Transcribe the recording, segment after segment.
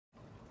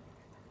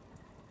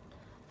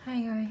Hi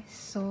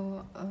guys,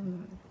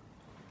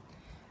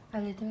 I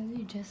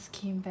literally just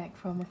came back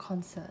from a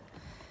concert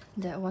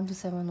that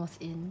 127 was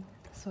in.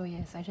 So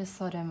yes, I just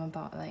saw them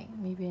about like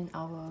maybe an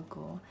hour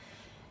ago.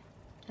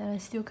 And I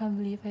still can't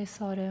believe I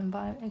saw them, but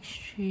I'm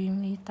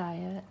extremely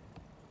tired.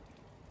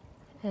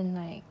 And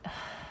like,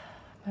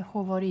 my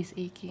whole body is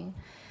aching.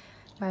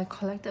 But I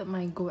collected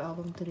my Go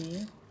album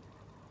today.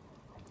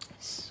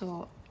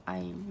 So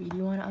I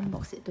really want to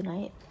unbox it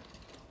tonight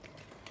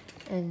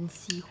and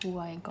see who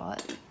I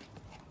got.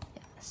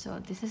 Yeah, so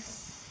this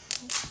is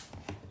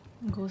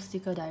Go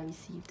sticker that I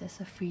received as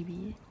a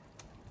freebie.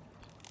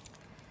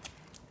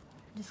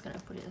 I'm just gonna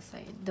put it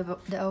aside.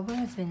 The album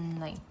has been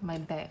like my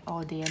bag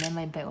all day, and then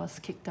my bag was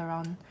kicked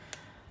around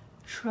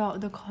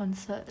throughout the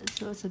concert,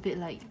 so it's a bit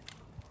like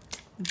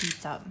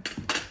beat up,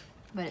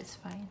 but it's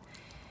fine.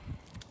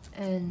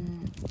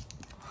 And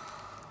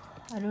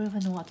I don't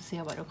even know what to say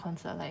about the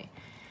concert. Like,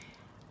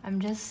 I'm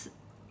just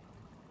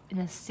in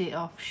a state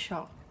of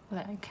shock.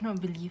 Like, I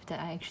cannot believe that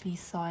I actually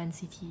saw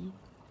NCT,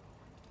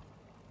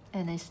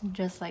 and it's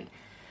just like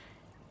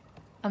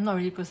I'm not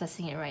really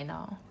processing it right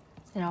now.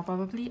 And I'll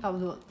probably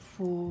upload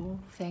full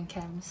fan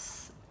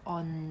cams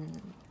on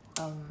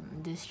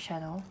this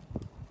channel.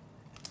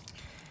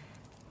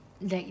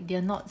 Like,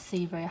 they're not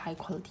say very high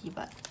quality,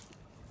 but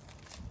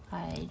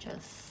I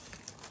just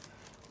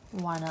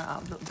wanna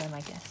upload them,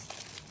 I guess.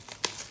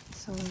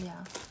 So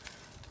yeah,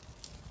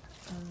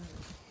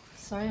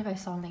 sorry if I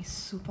sound like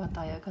super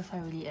tired, because I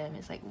really am.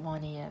 It's like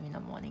 1 AM in the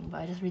morning, but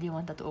I just really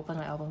wanted to open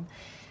my album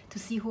to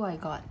see who I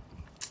got.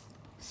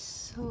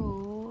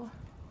 So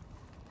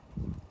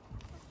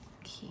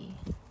okay,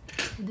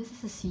 this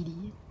is a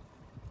CD.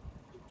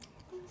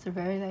 It's a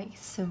very like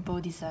simple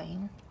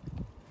design.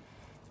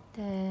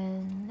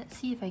 Then let's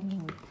see if I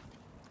can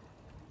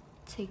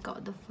take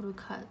out the photo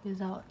card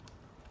without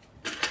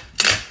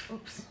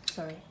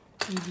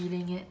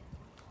revealing it.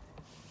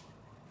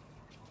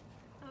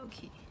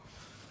 Okay.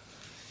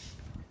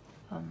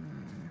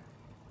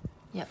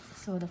 Yep,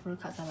 so the photo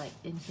cards are like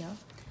in here.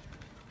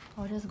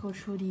 I'll just go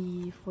through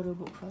the photo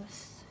book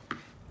first.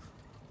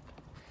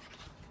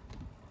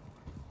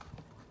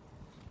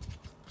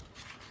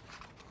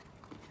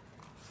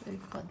 So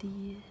we've got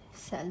the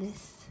set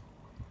list.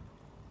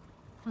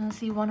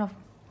 Honestly,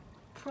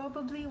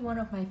 probably one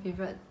of my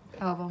favorite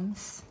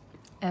albums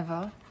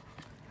ever.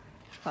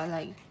 But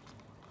like,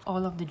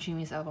 all of the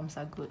Dreamies albums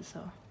are good,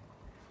 so.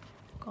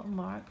 Got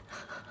Mark.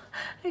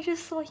 I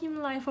just saw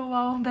him live a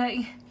while back.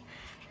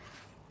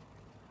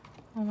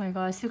 Oh my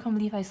god, I still can't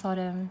believe I saw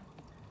them.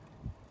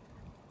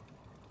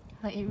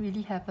 Like, it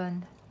really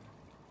happened.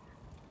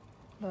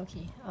 But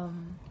okay,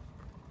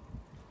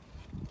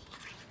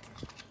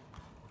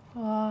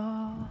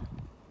 wow.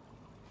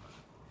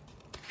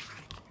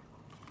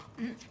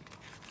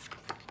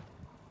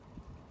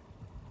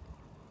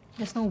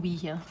 There's no we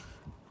here.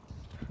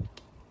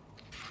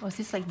 Was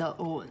this like the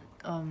old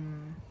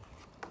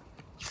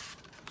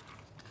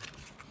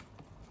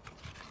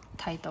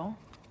title?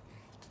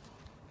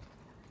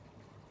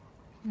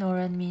 No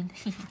Renmin.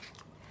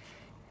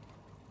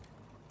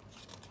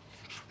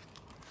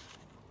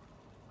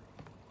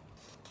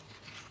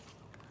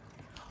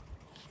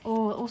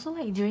 Oh, also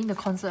like during the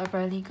concert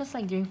apparently, cause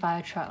like during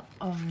Fire Truck,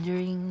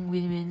 during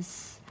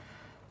Win's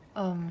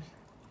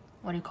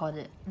what do you call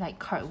it? Like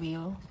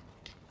cartwheel.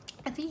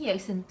 I think he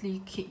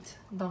accidentally kicked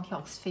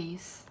Donghyuk's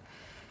face,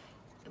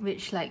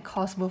 which like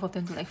caused both of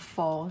them to like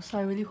fall. So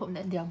I really hope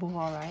that they are both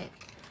alright.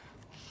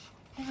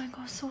 Oh my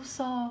god, so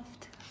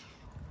soft.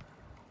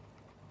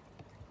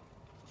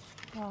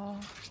 Wow.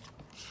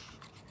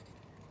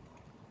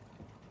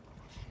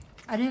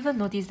 I didn't even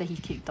notice that he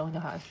kicked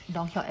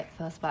Donghyuk at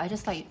first, but I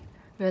just like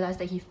realized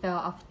that he fell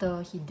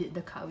after he did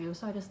the cartwheel,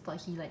 so I just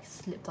thought he like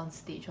slipped on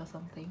stage or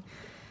something.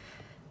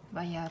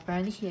 But yeah,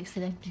 apparently he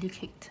accidentally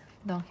kicked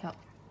Donghyuk.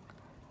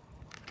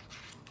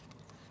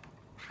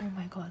 Oh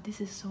my god, this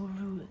is so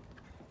rude.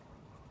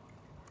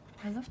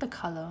 I love the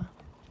color.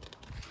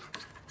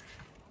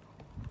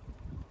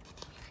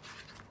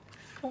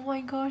 Oh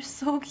my gosh,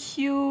 so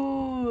cute!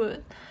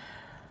 Oh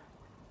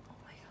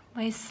my god,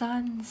 my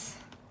sons.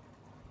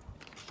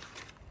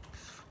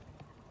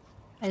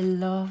 I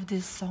love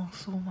this song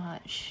so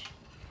much.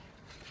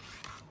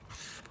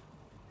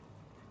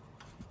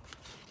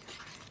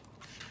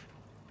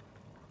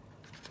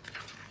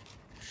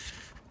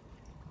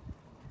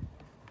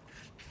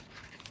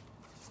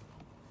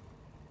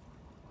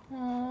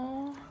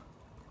 Aww.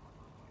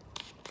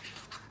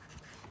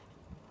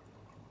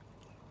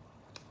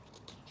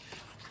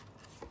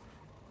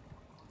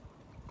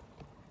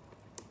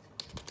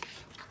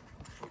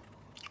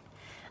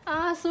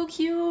 Ah, so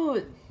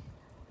cute!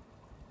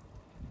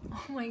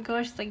 Oh my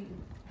gosh, like,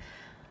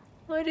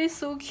 oh, it is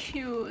so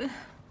cute.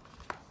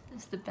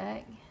 That's the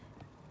bag.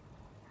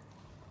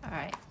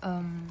 Alright,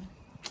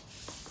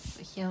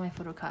 so here are my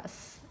photo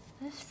cards.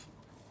 Let's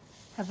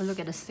have a look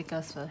at the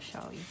stickers first,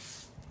 shall we?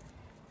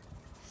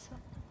 So,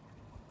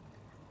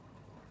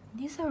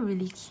 these are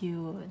really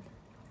cute.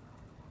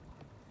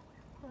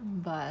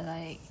 But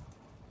like,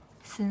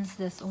 since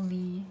there's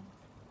only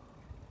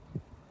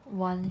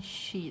one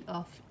sheet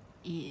of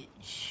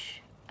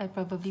each, I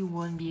probably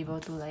won't be able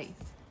to like,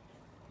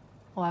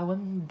 or I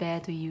won't bear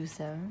to use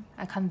them.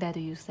 I can't bear to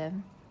use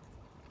them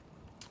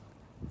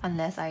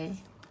unless I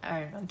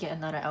don't know, get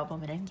another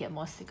album and then get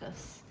more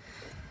stickers.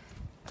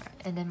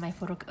 And then my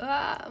photo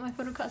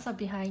cards are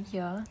behind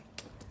here,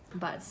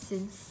 but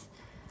since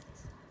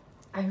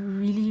I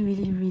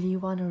really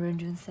want a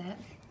Renjun set,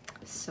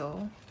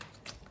 so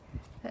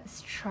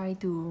let's try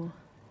to,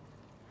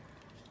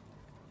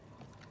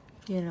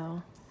 you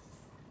know,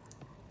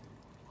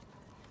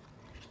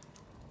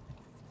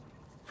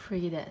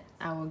 pray that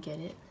I will get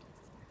it.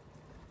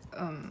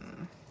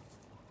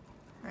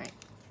 Right.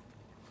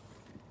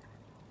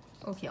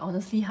 Okay,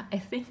 honestly, I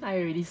think I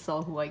already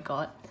saw who I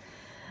got.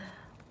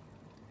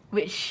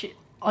 Which,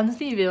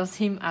 honestly, if it was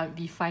him, I would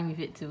be fine with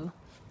it too.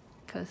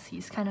 Because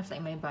he's kind of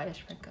like my bias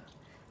tracker.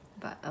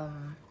 But, how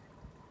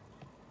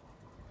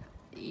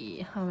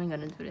am I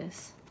gonna do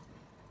this?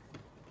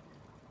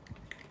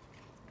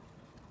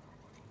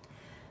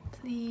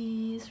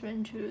 Please,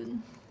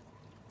 Renjun.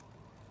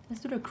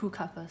 Let's do the crew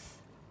card first.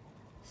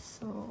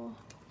 So...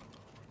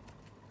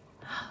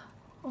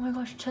 Oh my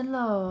gosh,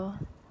 Chenle!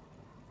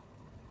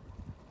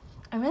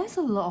 I realize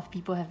a lot of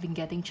people have been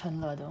getting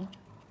Chenle though.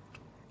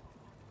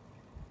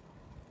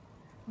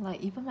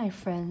 Like, even my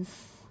friends,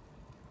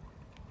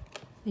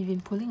 they've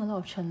been pulling a lot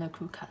of Chenle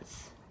crew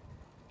cards.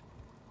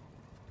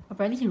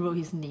 Apparently he wrote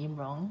his name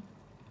wrong.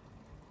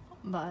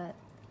 But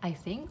I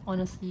think,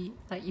 honestly,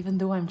 like, even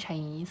though I'm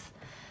Chinese,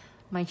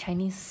 my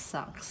Chinese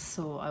sucks,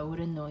 so I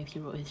wouldn't know if he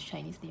wrote his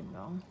Chinese name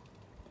wrong.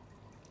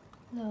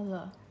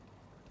 Le.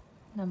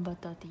 Number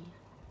 30.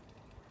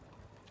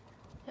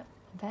 Yep,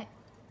 back.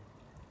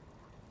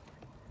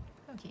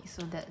 Okay,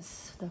 so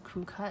that's the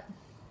crew card.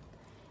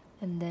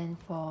 And then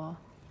for...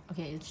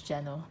 Okay, it's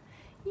Jeno.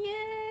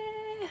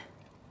 Yeah!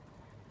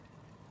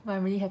 But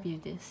I'm really happy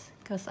with this,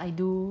 because I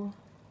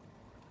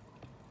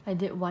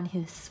did want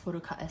his photo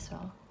card as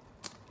well.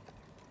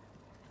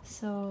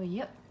 So,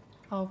 yep.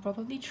 I'll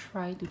probably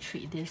try to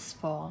treat this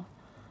for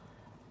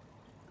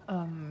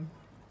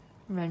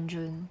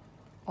Renjun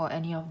or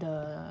any of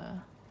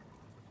the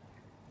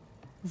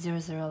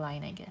 00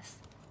 line, I guess.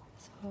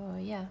 So,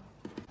 yeah.